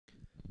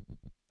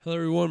Hello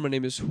everyone, my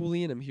name is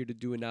Julian. I'm here to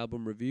do an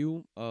album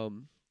review.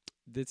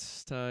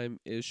 This time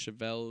is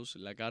Chevelle's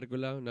La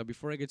Gargola. Now,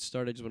 before I get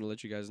started, I just want to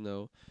let you guys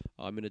know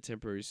I'm in a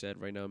temporary set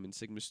right now. I'm in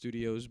Sigma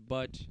Studios,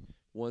 but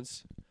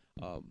once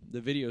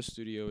the video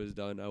studio is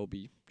done, I will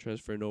be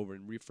transferring over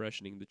and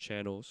refreshing the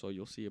channel, so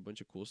you'll see a bunch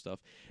of cool stuff.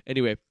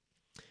 Anyway,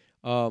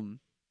 um,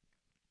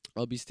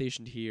 I'll be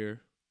stationed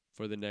here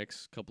for the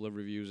next couple of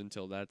reviews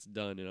until that's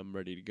done and I'm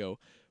ready to go.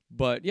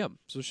 But yeah,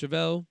 so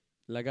Chevelle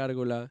La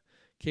Gargola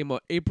came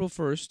out April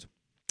 1st,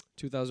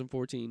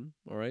 2014.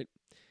 All right,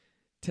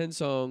 10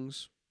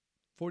 songs,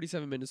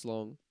 47 minutes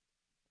long,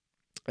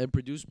 and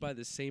produced by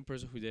the same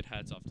person who did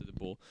Hats Off to the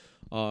Bull.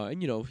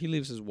 And he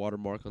leaves his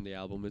watermark on the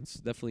album. It's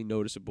definitely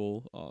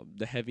noticeable.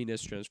 The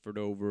heaviness transferred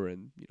over,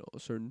 and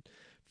a certain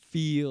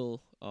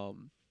feel.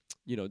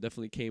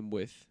 Definitely came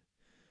with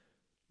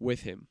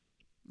him.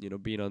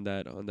 Being on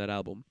that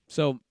album.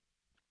 So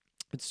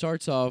it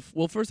starts off.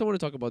 Well, first I want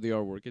to talk about the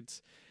artwork.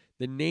 It's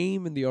the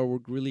name and the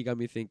artwork really got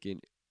me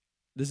thinking.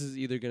 This is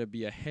either gonna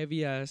be a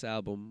heavy ass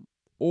album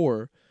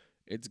or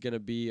it's gonna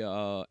be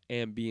a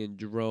ambient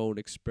drone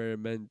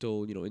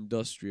experimental,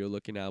 industrial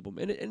looking album,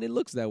 and it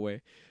looks that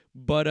way.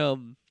 But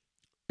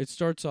it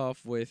starts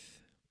off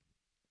with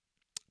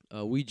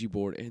a Ouija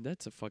board, and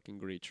that's a fucking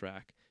great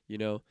track.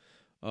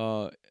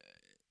 Uh,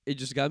 it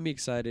just got me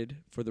excited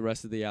for the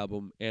rest of the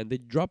album, and they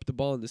dropped the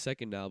ball on the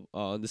second album,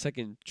 on the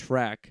second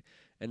track,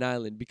 An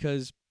Island,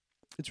 because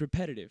it's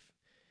repetitive.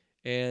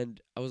 And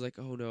I was like,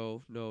 oh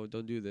no, no,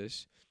 don't do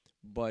this.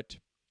 But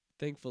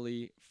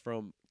thankfully,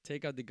 from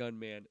Take Out the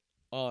Gunman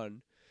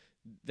on,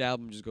 the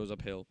album just goes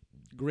uphill.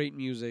 Great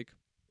music,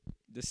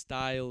 the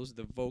styles,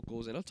 the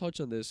vocals, and I'll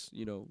touch on this,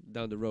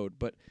 down the road.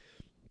 But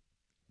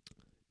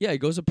yeah, it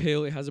goes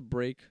uphill. It has a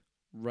break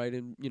right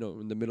in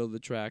the middle of the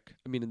track.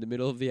 I mean, in the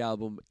middle of the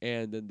album,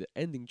 and then the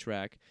ending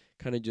track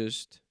kind of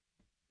just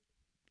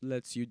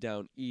lets you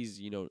down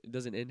easy. It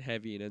doesn't end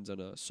heavy. It ends on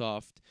a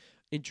soft,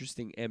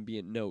 interesting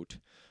ambient note.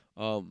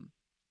 Um,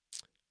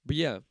 But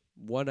yeah,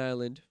 One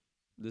Island,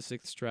 the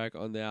sixth track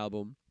on the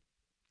album,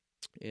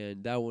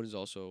 and that one is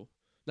also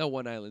not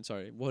One Island,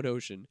 sorry, One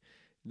Ocean.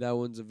 That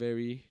one's a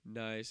very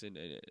nice and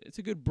it's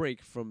a good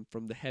break from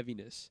the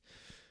heaviness.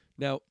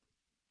 Now,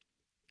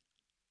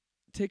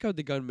 Take Out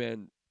the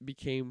Gunman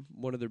became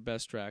one of their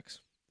best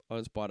tracks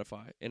on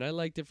Spotify, and I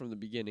liked it from the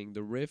beginning.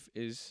 The riff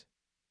is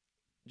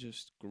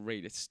just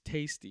great. It's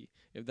tasty,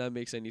 if that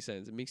makes any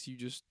sense. It makes you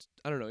just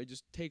I don't know. It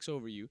just takes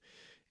over you,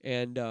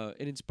 and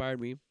it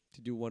inspired me to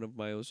do one of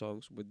my own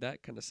songs with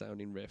that kind of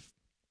sounding riff.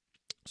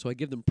 So I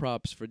give them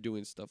props for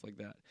doing stuff like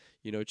that.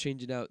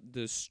 Changing out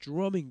the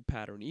strumming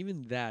pattern.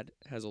 Even that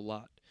has a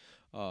lot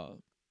uh,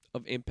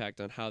 of impact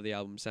on how the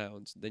album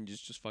sounds than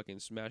just fucking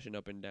smashing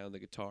up and down the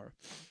guitar.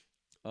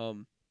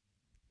 Um,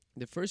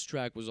 the first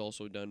track was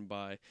also done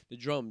by the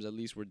drums. At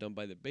least were done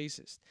by the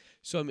bassist.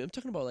 So I'm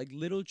talking about like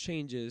little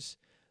changes,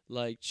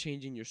 like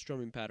changing your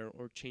strumming pattern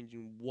or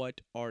changing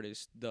what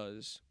artist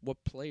does,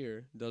 what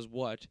player does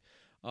what.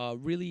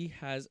 Really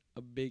has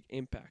a big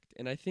impact,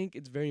 and I think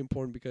it's very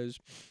important because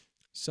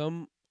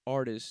some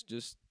artists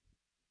just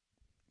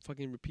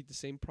fucking repeat the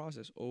same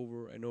process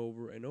over and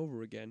over and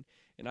over again,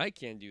 and I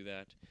can't do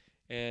that.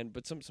 And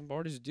but some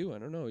artists do. I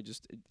don't know.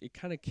 It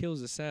kind of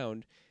kills the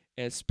sound,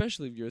 and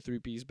especially if you're a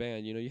three-piece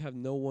band, you have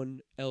no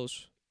one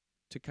else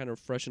to kind of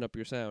freshen up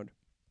your sound.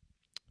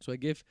 So I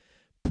give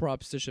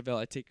props to Chevelle.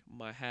 I take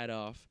my hat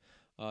off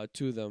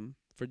to them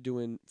for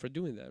doing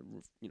that.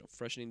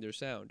 Freshening their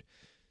sound.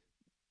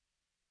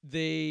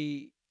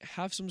 They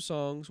have some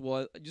songs,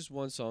 well, just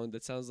one song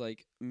that sounds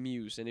like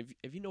Muse, and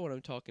if you know what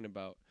I'm talking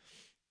about,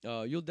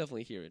 you'll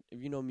definitely hear it.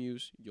 If you know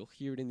Muse, you'll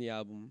hear it in the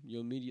album. You'll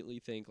immediately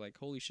think like,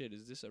 "Holy shit,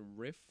 is this a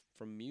riff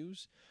from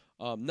Muse?"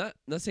 Not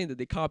saying that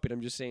they copied.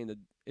 I'm just saying that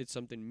it's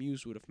something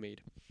Muse would have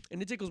made,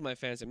 and it tickles my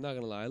fancy. I'm not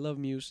gonna lie, I love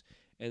Muse,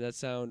 and that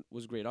sound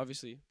was great.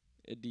 Obviously,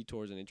 it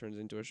detours and it turns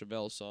into a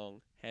Chevelle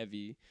song,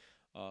 heavy,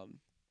 um,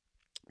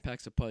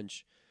 packs a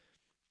punch,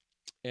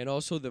 and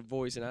also the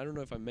voice. And I don't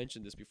know if I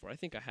mentioned this before. I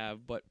think I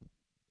have, but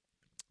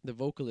the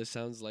vocalist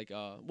sounds like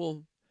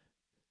the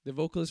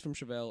vocalist from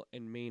Chevelle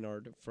and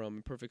Maynard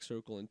from Perfect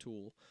Circle and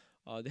Tool,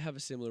 they have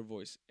a similar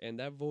voice, and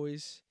that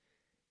voice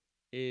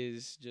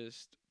is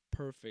just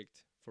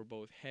perfect for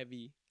both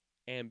heavy,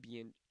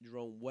 ambient,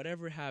 drone,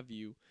 whatever have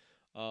you,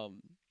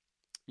 um,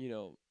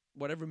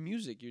 whatever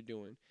music you're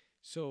doing.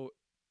 So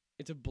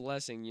it's a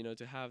blessing,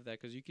 to have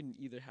that because you can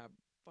either have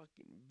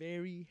fucking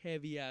very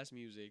heavy ass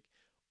music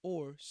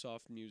or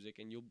soft music,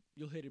 and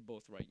you'll hit it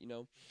both right.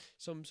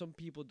 Some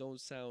people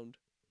don't sound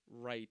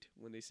right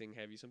when they sing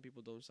heavy. Some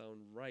people don't sound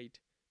right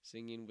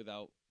singing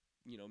without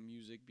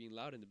music being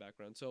loud in the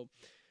background. So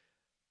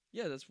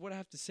yeah, that's what I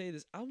have to say.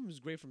 This album is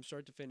great from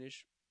start to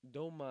finish.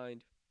 Don't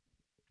mind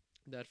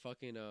that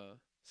fucking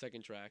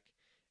second track,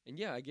 and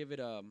yeah, I give it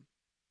a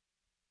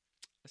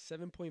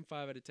 7.5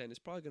 out of 10. It's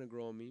probably gonna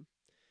grow on me,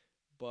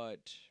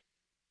 but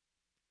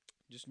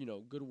just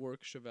good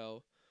work,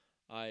 Chevelle.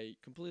 I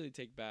completely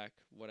take back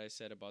what I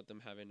said about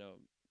them having a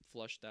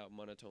flushed out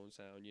monotone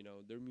sound. You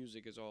know, their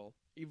music is all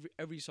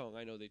every song.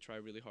 I know they try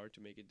really hard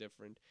to make it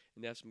different,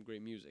 and they have some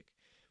great music.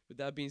 With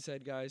that being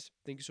said, guys,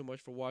 thank you so much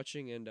for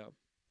watching, and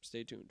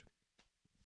stay tuned.